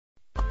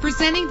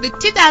Presenting the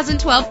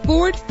 2012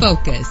 Ford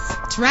Focus.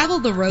 Travel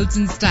the roads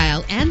in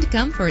style and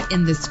comfort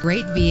in this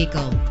great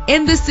vehicle.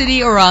 In the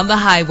city or on the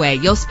highway,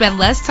 you'll spend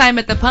less time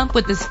at the pump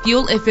with this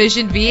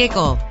fuel-efficient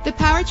vehicle. The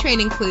powertrain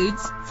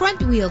includes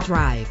front-wheel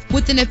drive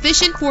with an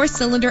efficient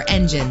 4-cylinder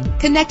engine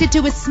connected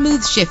to a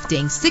smooth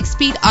shifting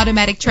 6-speed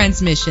automatic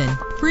transmission.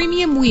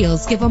 Premium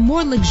wheels give a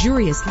more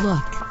luxurious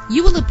look.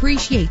 You will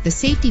appreciate the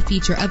safety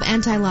feature of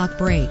anti-lock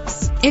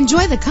brakes.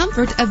 Enjoy the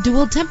comfort of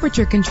dual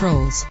temperature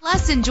controls.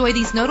 Plus, enjoy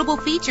these notable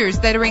features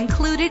that are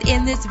included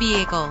in this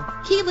vehicle: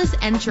 keyless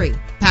entry,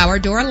 power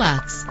door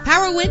locks,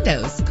 power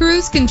windows,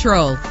 cruise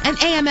control, an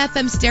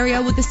AM/FM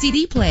stereo with a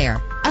CD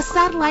player, a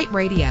satellite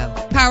radio,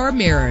 power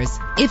mirrors.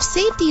 If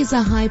safety is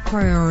a high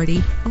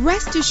priority,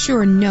 rest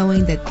assured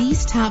knowing that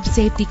these top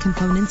safety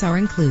components are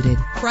included: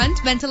 front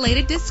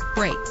ventilated disc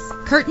brakes,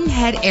 curtain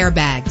head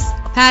airbags,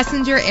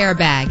 passenger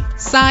airbag,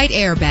 side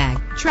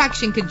airbag,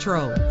 traction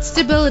control,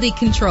 stability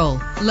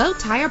control, low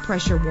tire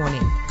pressure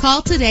warning.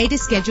 Call today to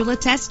schedule a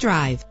test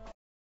drive.